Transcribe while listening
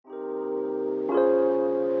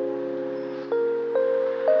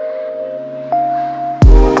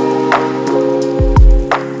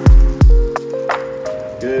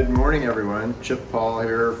morning, everyone. Chip Paul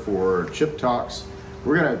here for Chip Talks.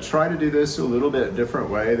 We're going to try to do this a little bit different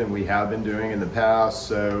way than we have been doing in the past.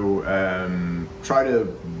 So try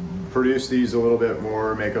to produce these a little bit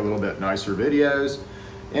more, make a little bit nicer videos,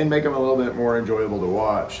 and make them a little bit more enjoyable to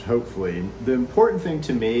watch, hopefully. The important thing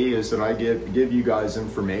to me is that I give you guys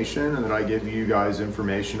information, and that I give you guys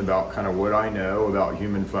information about kind of what I know about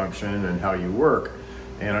human function and how you work.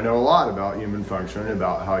 And I know a lot about human function and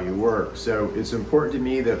about how you work. So it's important to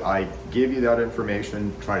me that I give you that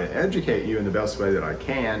information, try to educate you in the best way that I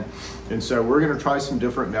can. And so we're going to try some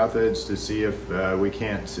different methods to see if we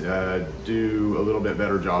can't do a little bit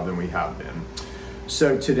better job than we have been.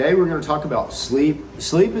 So today we're going to talk about sleep.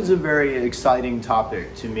 Sleep is a very exciting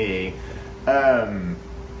topic to me. Have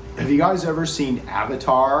you guys ever seen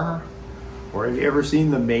Avatar? Or have you ever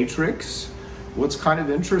seen The Matrix? What's kind of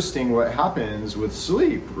interesting, what happens with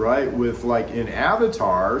sleep, right? With like in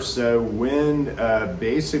Avatar, so when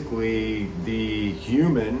basically the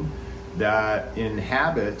human that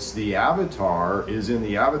inhabits the avatar is in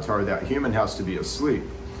the avatar, that human has to be asleep,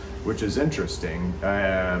 which is interesting.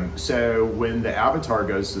 So when the avatar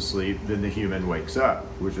goes to sleep, then the human wakes up,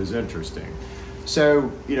 which is interesting. So,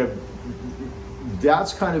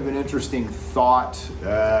 that's kind of an interesting thought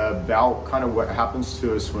about kind of what happens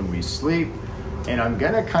to us when we sleep. And I'm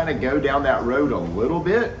going to kind of go down that road a little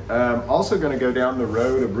bit. Also going to go down the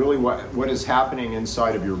road of really what is happening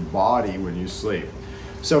inside of your body when you sleep.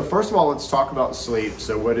 So first of all, let's talk about sleep.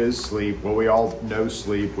 So what is sleep? Well, we all know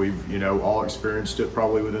sleep. We've, all experienced it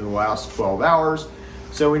probably within the last 12 hours.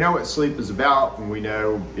 So we know what sleep is about, and we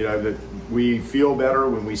know, that we feel better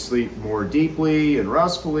when we sleep more deeply and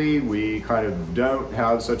restfully. We kind of don't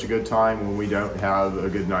have such a good time when we don't have a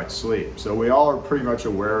good night's sleep. So we all are pretty much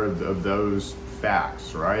aware of those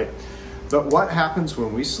facts, right? But what happens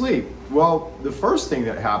when we sleep? Well, the first thing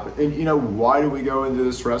that happens, and why do we go into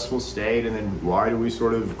this restful state, and then why do we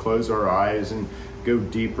sort of close our eyes and go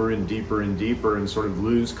deeper and deeper and deeper and sort of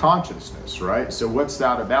lose consciousness, right? So what's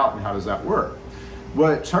that about, and how does that work?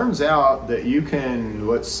 Well, it turns out that you can,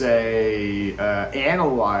 let's say,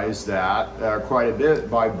 analyze that quite a bit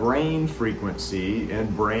by brain frequency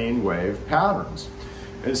and brain wave patterns.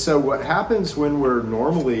 And so what happens when we're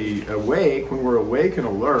normally awake, when we're awake and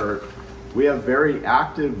alert, we have very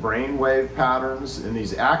active brainwave patterns, and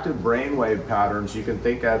these active brainwave patterns you can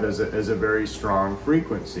think of as a very strong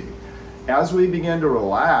frequency. As we begin to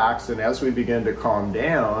relax and as we begin to calm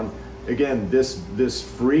down, again, this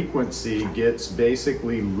frequency gets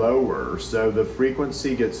basically lower. So the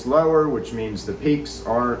frequency gets lower, which means the peaks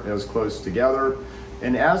aren't as close together.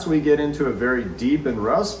 And as we get into a very deep and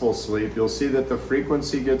restful sleep, you'll see that the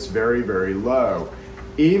frequency gets very, very low,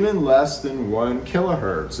 even less than 1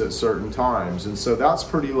 kilohertz at certain times. And so that's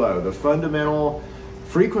pretty low. The fundamental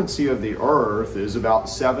frequency of the earth is about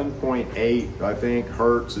 7.8, I think,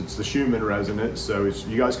 hertz. It's the Schumann resonance. So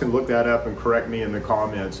you guys can look that up and correct me in the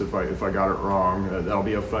comments if I got it wrong. That'll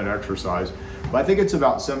be a fun exercise. But I think it's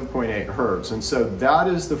about 7.8 hertz. And so that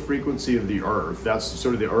is the frequency of the earth. That's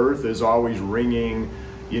sort of the earth is always ringing,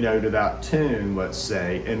 to that tune, let's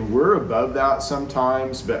say. And we're above that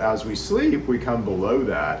sometimes, but as we sleep, we come below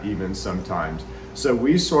that even sometimes. So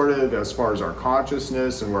we sort of, as far as our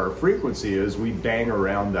consciousness and where our frequency is, we bang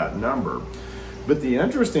around that number. But the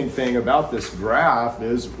interesting thing about this graph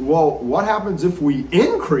is, well, what happens if we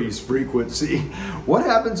increase frequency? What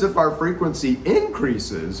happens if our frequency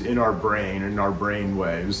increases in our brain and our brain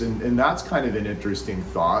waves? And that's kind of an interesting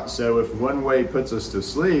thought. So if one way puts us to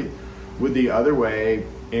sleep, would the other way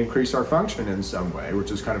increase our function in some way, which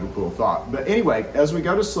is kind of a cool thought. But anyway, as we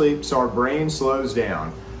go to sleep, so our brain slows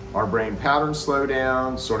down. Our brain patterns slow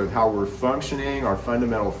down, sort of how we're functioning, our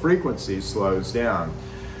fundamental frequency slows down.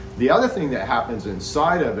 The other thing that happens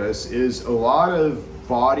inside of us is a lot of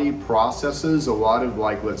body processes, a lot of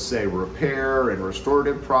let's say repair and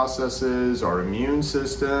restorative processes, our immune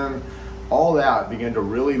system, all that begin to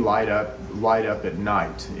really light up at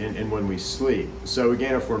night and when we sleep. So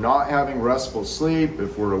again, if we're not having restful sleep,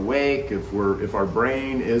 if we're awake, if our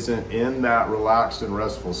brain isn't in that relaxed and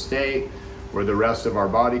restful state, where the rest of our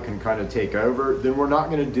body can kind of take over, then we're not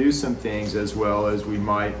going to do some things as well as we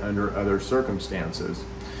might under other circumstances.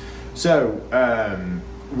 So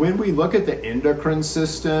when we look at the endocrine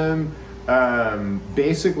system,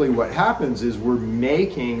 basically what happens is we're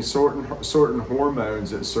making certain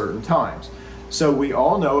hormones at certain times. So we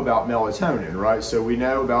all know about melatonin, right? So we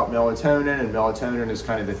know about melatonin, and melatonin is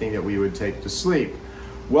kind of the thing that we would take to sleep.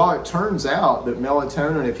 Well, it turns out that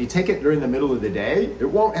melatonin, if you take it during the middle of the day, it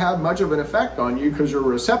won't have much of an effect on you because your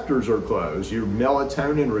receptors are closed. Your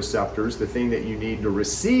melatonin receptors, the thing that you need to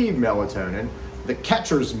receive melatonin, the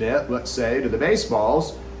catcher's mitt, let's say, to the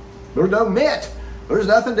baseballs, There's no mitt. There's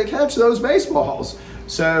nothing to catch those baseballs.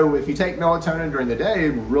 So if you take melatonin during the day,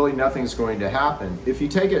 really nothing's going to happen. If you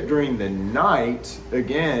take it during the night,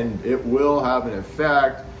 again, it will have an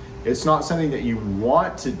effect. It's not something that you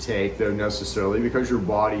want to take, though, necessarily, because your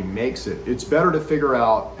body makes it. It's better to figure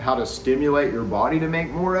out how to stimulate your body to make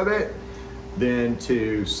more of it than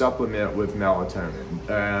to supplement with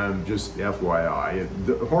melatonin. Just FYI.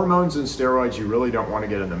 The hormones and steroids you really don't want to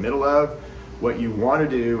get in the middle of. What you want to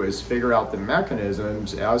do is figure out the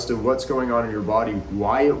mechanisms as to what's going on in your body,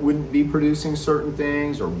 why it wouldn't be producing certain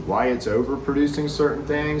things or why it's overproducing certain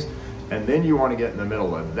things. And then you want to get in the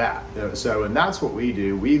middle of that. And that's what we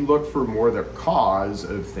do. We look for more the cause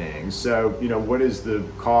of things. So, what is the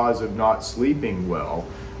cause of not sleeping well?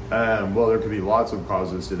 Well, there could be lots of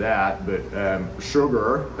causes to that, but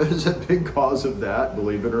sugar is a big cause of that,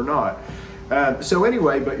 believe it or not. So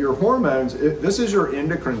anyway, but your hormones, this is your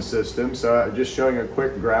endocrine system. So just showing a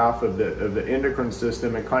quick graph of the endocrine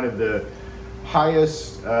system and kind of the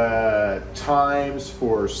highest times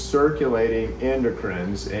for circulating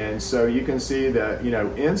endocrines. And so you can see that,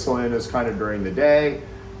 insulin is kind of during the day,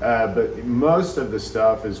 but most of the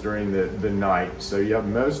stuff is during the night. So you have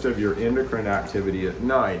most of your endocrine activity at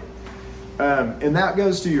night. And that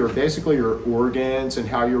goes to basically your organs and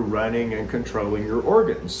how you're running and controlling your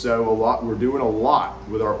organs. So we're doing a lot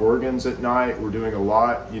with our organs at night. We're doing a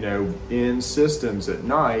lot, in systems at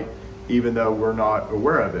night, even though we're not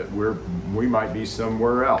aware of it. We might be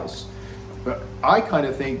somewhere else. But I kind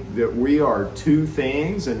of think that we are two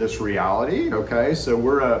things in this reality, okay? So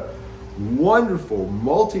we're a wonderful,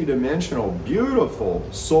 multi-dimensional, beautiful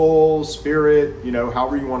soul, spirit,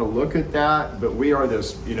 however you want to look at that. But we are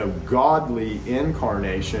this, godly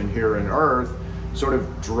incarnation here on earth, sort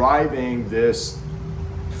of driving this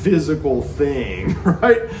physical thing,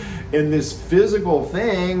 right? And this physical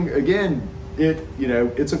thing, again,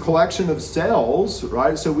 it's a collection of cells,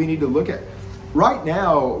 right? So we need to look at, right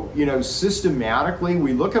now, systematically,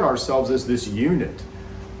 we look at ourselves as this unit.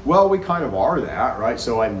 Well, we kind of are that, right?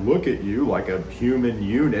 So I look at you like a human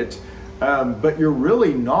unit, but you're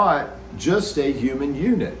really not just a human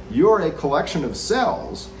unit. You're a collection of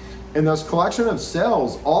cells, and those collection of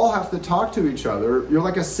cells all have to talk to each other. You're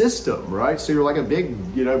like a system, right? So you're like a big,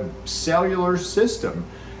 cellular system,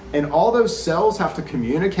 and all those cells have to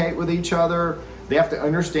communicate with each other. They have to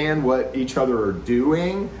understand what each other are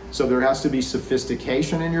doing. So there has to be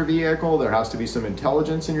sophistication in your vehicle. There has to be some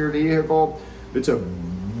intelligence in your vehicle. It's a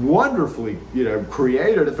wonderfully,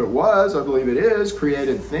 created, if it was, I believe it is,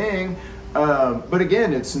 created thing. But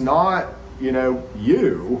again, it's not,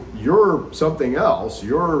 you're something else.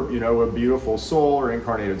 You're, a beautiful soul or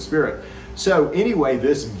incarnated spirit. So anyway,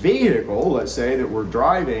 this vehicle, let's say that we're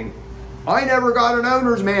driving, I never got an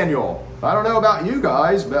owner's manual. I don't know about you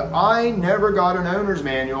guys, but I never got an owner's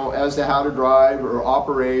manual as to how to drive or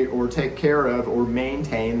operate or take care of or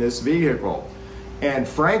maintain this vehicle. And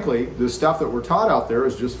frankly, the stuff that we're taught out there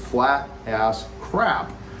is just flat ass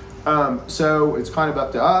crap. So it's kind of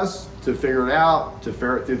up to us to figure it out, to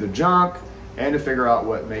ferret through the junk, and to figure out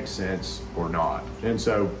what makes sense or not. And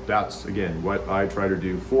so that's, again, what I try to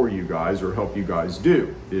do for you guys, or help you guys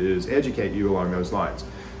do, is educate you along those lines.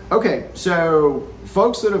 Okay, so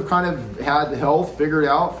folks that have kind of had health figured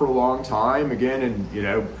out for a long time, again,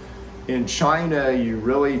 and in China, you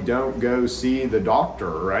really don't go see the doctor,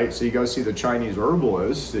 right? So you go see the Chinese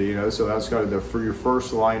herbalist, so that's kind of for your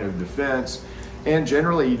first line of defense. And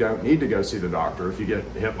generally, you don't need to go see the doctor. If you get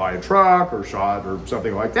hit by a truck or shot or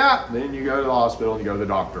something like that, then you go to the hospital and you go to the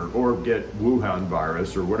doctor, or get Wuhan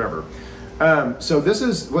virus or whatever. So this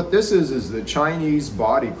is the Chinese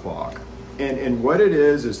body clock. And what it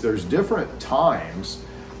is there's different times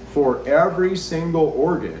for every single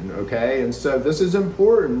organ, okay? And so this is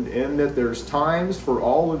important in that there's times for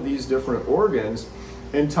all of these different organs,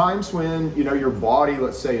 and times when, your body,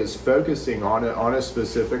 let's say, is focusing on a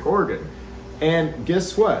specific organ. And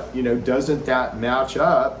guess what? Doesn't that match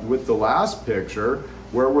up with the last picture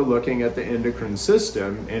where we're looking at the endocrine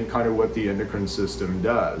system and kind of what the endocrine system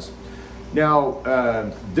does?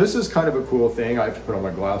 Now, this is kind of a cool thing. I have to put on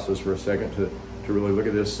my glasses for a second to really look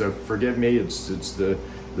at this, so forgive me. It's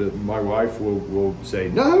my wife will say,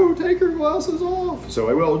 no, take your glasses off. So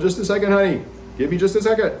I will. Just a second, honey. Give me just a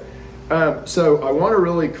second. So I want to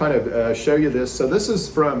really kind of show you this. So this is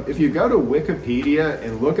from, if you go to Wikipedia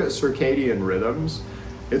and look at circadian rhythms,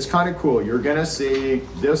 it's kind of cool. You're going to see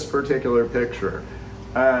this particular picture.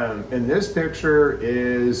 And this picture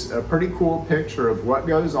is a pretty cool picture of what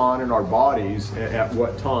goes on in our bodies at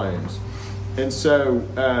what times. And so,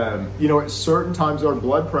 at certain times our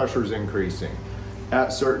blood pressure is increasing.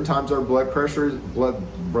 At certain times our blood pressure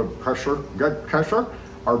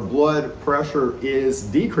our blood pressure is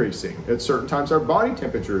decreasing. At certain times, our body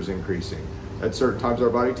temperature is increasing. At certain times, our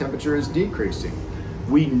body temperature is decreasing.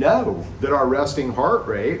 We know that our resting heart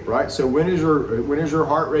rate, right? So when is your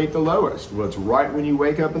heart rate the lowest? Well, it's right when you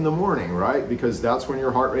wake up in the morning, right? Because that's when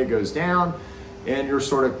your heart rate goes down and you're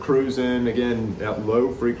sort of cruising, again, at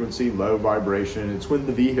low frequency, low vibration. It's when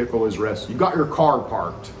the vehicle is resting. You got your car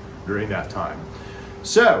parked during that time.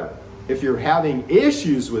 So if you're having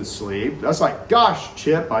issues with sleep, that's like, gosh,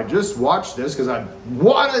 Chip, I just watched this because I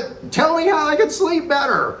want to tell me how I can sleep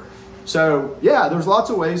better. So yeah, there's lots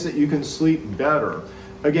of ways that you can sleep better.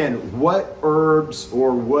 Again, what herbs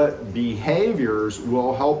or what behaviors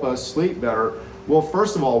will help us sleep better? Well,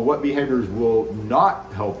 first of all, what behaviors will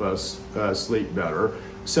not help us sleep better?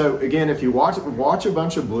 So again, if you watch a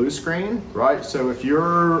bunch of blue screen, right? So if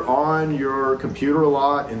you're on your computer a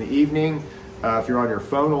lot in the evening, if you're on your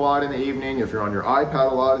phone a lot in the evening, if you're on your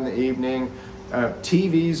iPad a lot in the evening,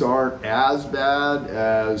 TVs aren't as bad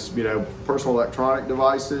as, personal electronic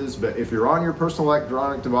devices, but if you're on your personal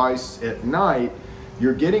electronic device at night,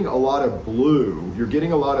 you're getting a lot of blue. You're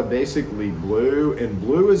getting a lot of basically blue, and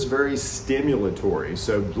blue is very stimulatory.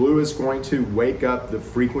 So blue is going to wake up the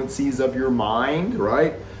frequencies of your mind,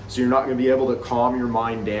 right? So you're not going to be able to calm your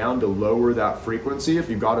mind down to lower that frequency if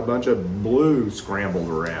you've got a bunch of blue scrambled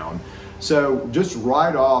around. So just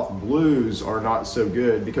right off, blues are not so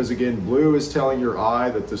good because, again, blue is telling your eye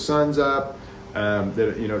that the sun's up, that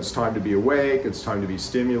it's time to be awake, it's time to be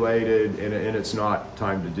stimulated, and it's not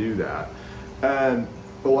time to do that.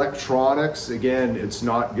 Electronics, again, it's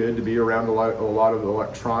not good to be around a lot of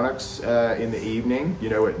electronics in the evening,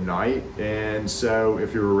 at night. And so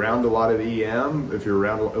if you're around a lot of EM, if you're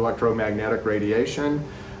around electromagnetic radiation,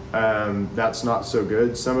 that's not so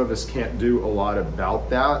good. Some of us can't do a lot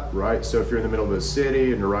about that, right? So if you're in the middle of a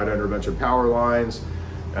city and you're right under a bunch of power lines,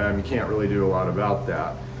 you can't really do a lot about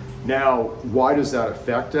that. Now, why does that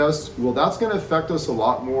affect us? Well, that's going to affect us a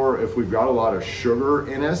lot more if we've got a lot of sugar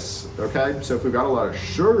in us, okay? So if we've got a lot of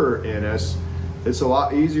sugar in us, it's a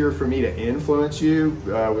lot easier for me to influence you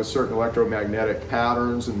with certain electromagnetic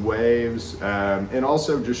patterns and waves. And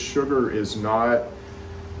also just sugar is not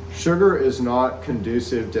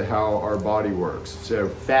conducive to how our body works. So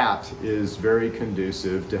fat is very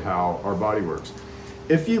conducive to how our body works.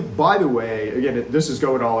 If you, by the way, again, this is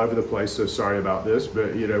going all over the place, so sorry about this,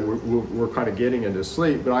 but we're kind of getting into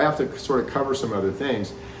sleep, but I have to sort of cover some other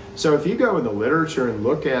things. So if you go in the literature and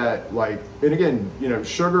look at and again,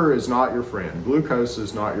 sugar is not your friend. Glucose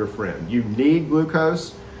is not your friend. You need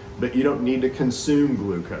glucose, but you don't need to consume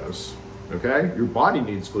glucose. Okay? Your body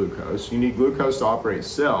needs glucose. You need glucose to operate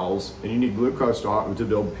cells, and you need glucose to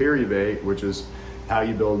build pyruvate, which is how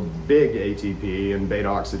you build big ATP and beta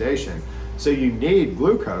oxidation. So you need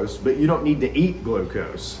glucose, but you don't need to eat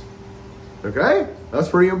glucose. Okay? That's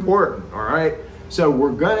pretty important, all right? So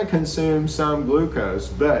we're going to consume some glucose,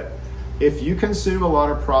 but if you consume a lot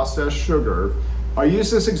of processed sugar, I use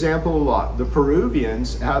this example a lot. The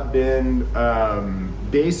Peruvians have been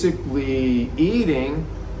basically eating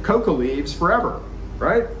coca leaves forever,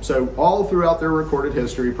 right? So all throughout their recorded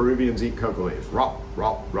history, Peruvians eat coca leaves, raw.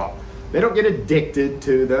 They don't get addicted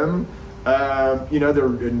to them. They're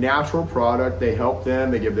a natural product. They help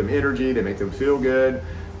them, they give them energy, they make them feel good.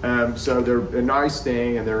 So they're a nice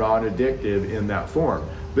thing and they're not addictive in that form.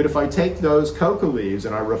 But if I take those coca leaves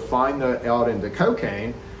and I refine that out into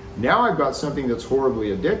cocaine, now I've got something that's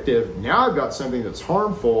horribly addictive. Now I've got something that's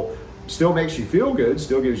harmful, still makes you feel good,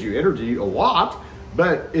 still gives you energy a lot,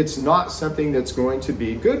 but it's not something that's going to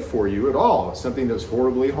be good for you at all. It's something that's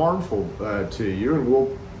horribly harmful to you and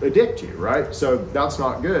will addict you, right? So that's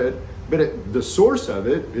not good. But the source of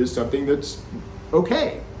it is something that's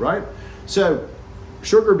okay, right? So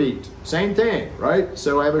sugar beet, same thing, right?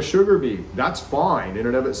 So I have a sugar beet, that's fine in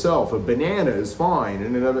and of itself. A banana is fine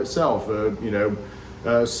in and of itself.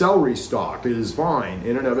 Celery stalk is fine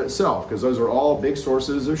in and of itself because those are all big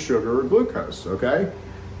sources of sugar or glucose, okay?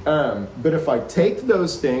 But if I take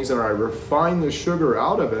those things and I refine the sugar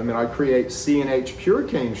out of them and I create CNH pure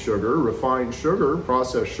cane sugar, refined sugar,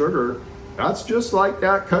 processed sugar, that's just like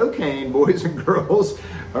that cocaine, boys and girls,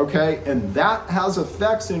 okay? And that has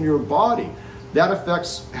effects in your body. That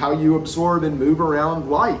affects how you absorb and move around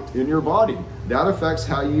light in your body. That affects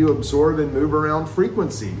how you absorb and move around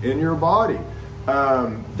frequency in your body.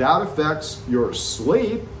 That affects your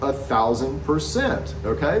sleep 1,000%,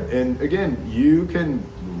 okay? And again, you can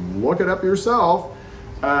look it up yourself.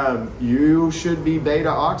 You should be beta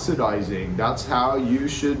oxidizing. That's how you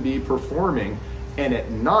should be performing. And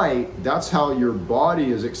at night, that's how your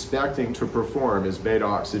body is expecting to perform, is beta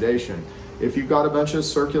oxidation. if you've got a bunch of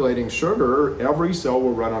circulating sugar, every cell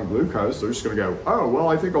will run on glucose. They're just going to go, oh, well,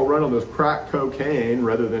 I think I'll run on this crack cocaine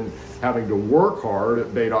rather than having to work hard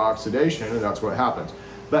at beta oxidation, and that's what happens.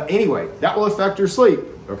 But anyway, that will affect your sleep,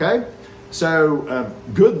 okay? So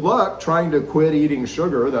good luck trying to quit eating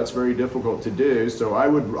sugar. That's very difficult to do. So I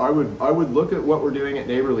would look at what we're doing at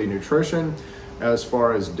Neighborly Nutrition as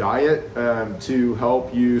far as diet to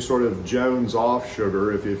help you sort of jones off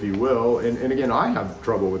sugar, if you will. And again, I have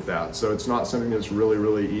trouble with that. So it's not something that's really,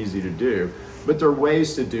 really easy to do. But there are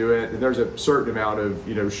ways to do it. And there's a certain amount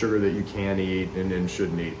of sugar that you can eat and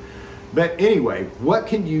shouldn't eat. But anyway, what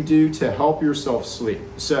can you do to help yourself sleep?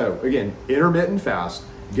 So again, intermittent fast,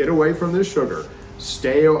 get away from the sugar.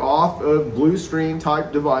 Stay off of blue screen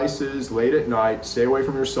type devices late at night. Stay away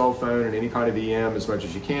from your cell phone and any kind of EM as much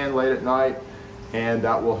as you can late at night. And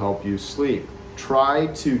that will help you sleep. Try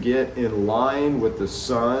to get in line with the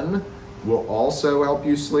sun will also help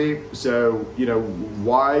you sleep. So,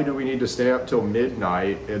 why do we need to stay up till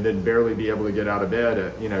midnight and then barely be able to get out of bed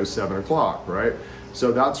at, 7 o'clock, right?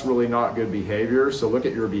 So that's really not good behavior. So look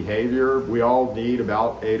at your behavior. We all need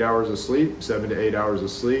about 8 hours of sleep, 7 to 8 hours of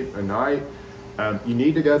sleep a night. You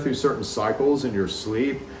need to go through certain cycles in your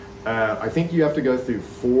sleep. I think you have to go through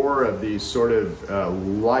 4 of these sort of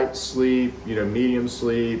light sleep, medium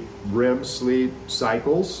sleep, REM sleep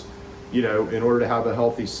cycles, in order to have a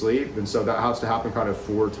healthy sleep. And so that has to happen kind of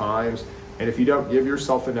 4 times. And if you don't give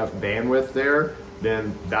yourself enough bandwidth there,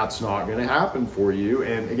 then that's not going to happen for you.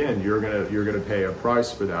 And again, you're going to pay a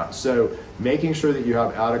price for that. So making sure that you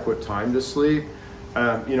have adequate time to sleep.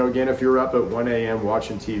 Again, if you're up at 1 a.m.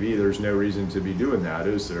 watching TV, there's no reason to be doing that,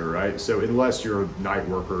 is there, right? So unless you're a night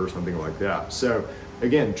worker or something like that. So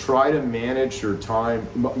again, try to manage your time.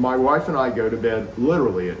 My wife and I go to bed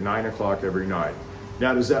literally at 9 o'clock every night.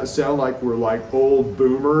 Now, does that sound like we're like old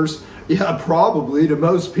boomers? Yeah, probably to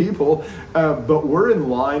most people, but we're in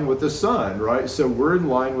line with the sun, right? So we're in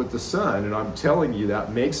line with the sun, and I'm telling you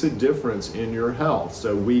that makes a difference in your health.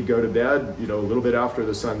 So we go to bed, a little bit after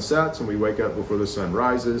the sun sets, and we wake up before the sun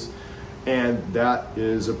rises, and that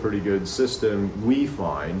is a pretty good system, we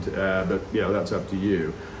find, but that's up to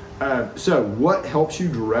you. So what helps you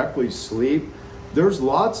directly sleep? There's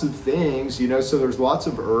lots of things, so there's lots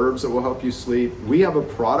of herbs that will help you sleep. We have a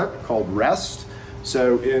product called Rest.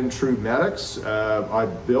 So in TrueMedix, I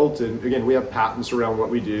built, and again, we have patents around what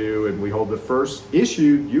we do, and we hold the first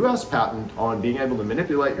issued US patent on being able to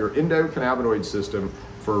manipulate your endocannabinoid system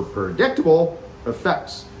for predictable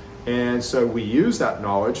effects. And so we use that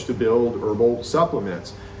knowledge to build herbal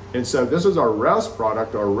supplements. And so this is our Rest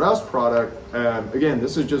product. Our Rest product, again,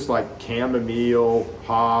 this is just like chamomile,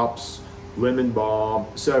 hops, lemon balm,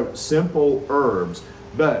 so simple herbs.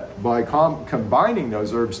 But by combining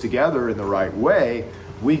those herbs together in the right way,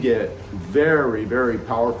 we get very, very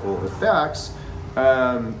powerful effects.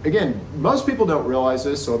 Again, most people don't realize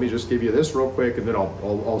this, so let me just give you this real quick, and then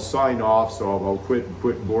I'll sign off. So I'll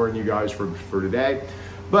quit boring you guys for today.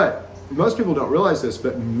 But most people don't realize this,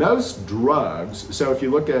 but most drugs. So if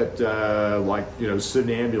you look at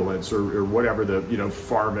somnambulance or whatever the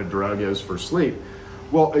pharma drug is for sleep.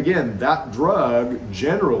 Well, again, that drug,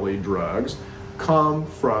 generally drugs, come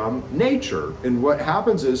from nature. And what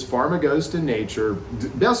happens is pharma goes to nature. The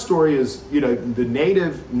best story is, the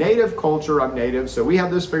native culture. I'm native, so we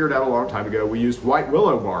had this figured out a long time ago. We used white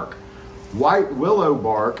willow bark. White willow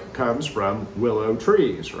bark comes from willow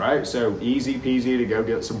trees, right? So easy peasy to go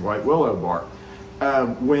get some white willow bark.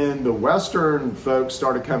 When the Western folks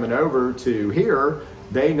started coming over to here,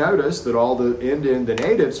 they noticed that all the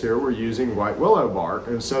natives here were using white willow bark.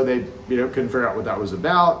 And so they, couldn't figure out what that was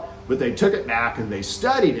about, but they took it back and they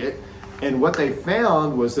studied it. And what they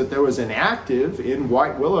found was that there was an active in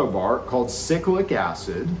white willow bark called cyclic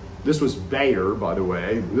acid. This was Bayer, by the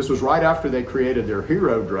way. This was right after they created their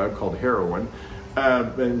hero drug called heroin.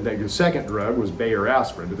 And the second drug was Bayer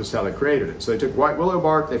aspirin, but this is how they created it. So they took white willow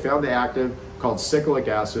bark, they found the active called cyclic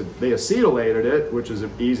acid. They acetylated it, which is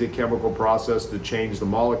an easy chemical process to change the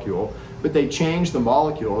molecule. But they changed the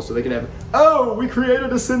molecule so they can have, we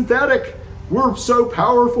created a synthetic. We're so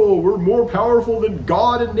powerful. We're more powerful than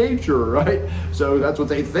God and nature, right? So that's what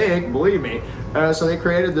they think, believe me. So they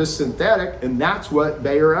created this synthetic, and that's what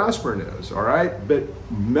Bayer aspirin is, all right? But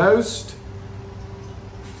most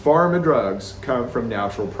pharma drugs come from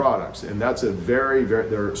natural products, and that's a very,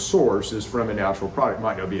 their source is from a natural product. It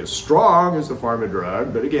might not be as strong as the pharma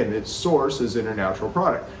drug, but again, its source is in a natural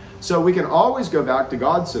product. So we can always go back to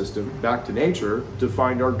God's system, back to nature, to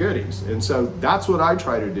find our goodies. And so that's what I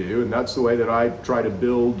try to do, and that's the way that I try to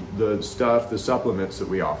build the stuff, the supplements that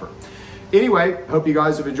we offer. Anyway, hope you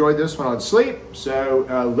guys have enjoyed this one on sleep. So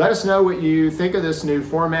let us know what you think of this new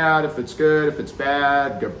format, if it's good, if it's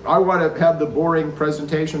bad. I want to have the boring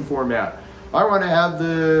presentation format. I want to have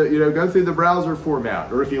the, go through the browser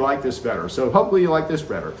format, or if you like this better. So hopefully you like this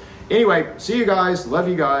better. Anyway, see you guys, love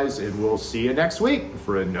you guys, and we'll see you next week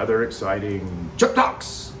for another exciting Chip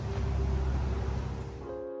Talks.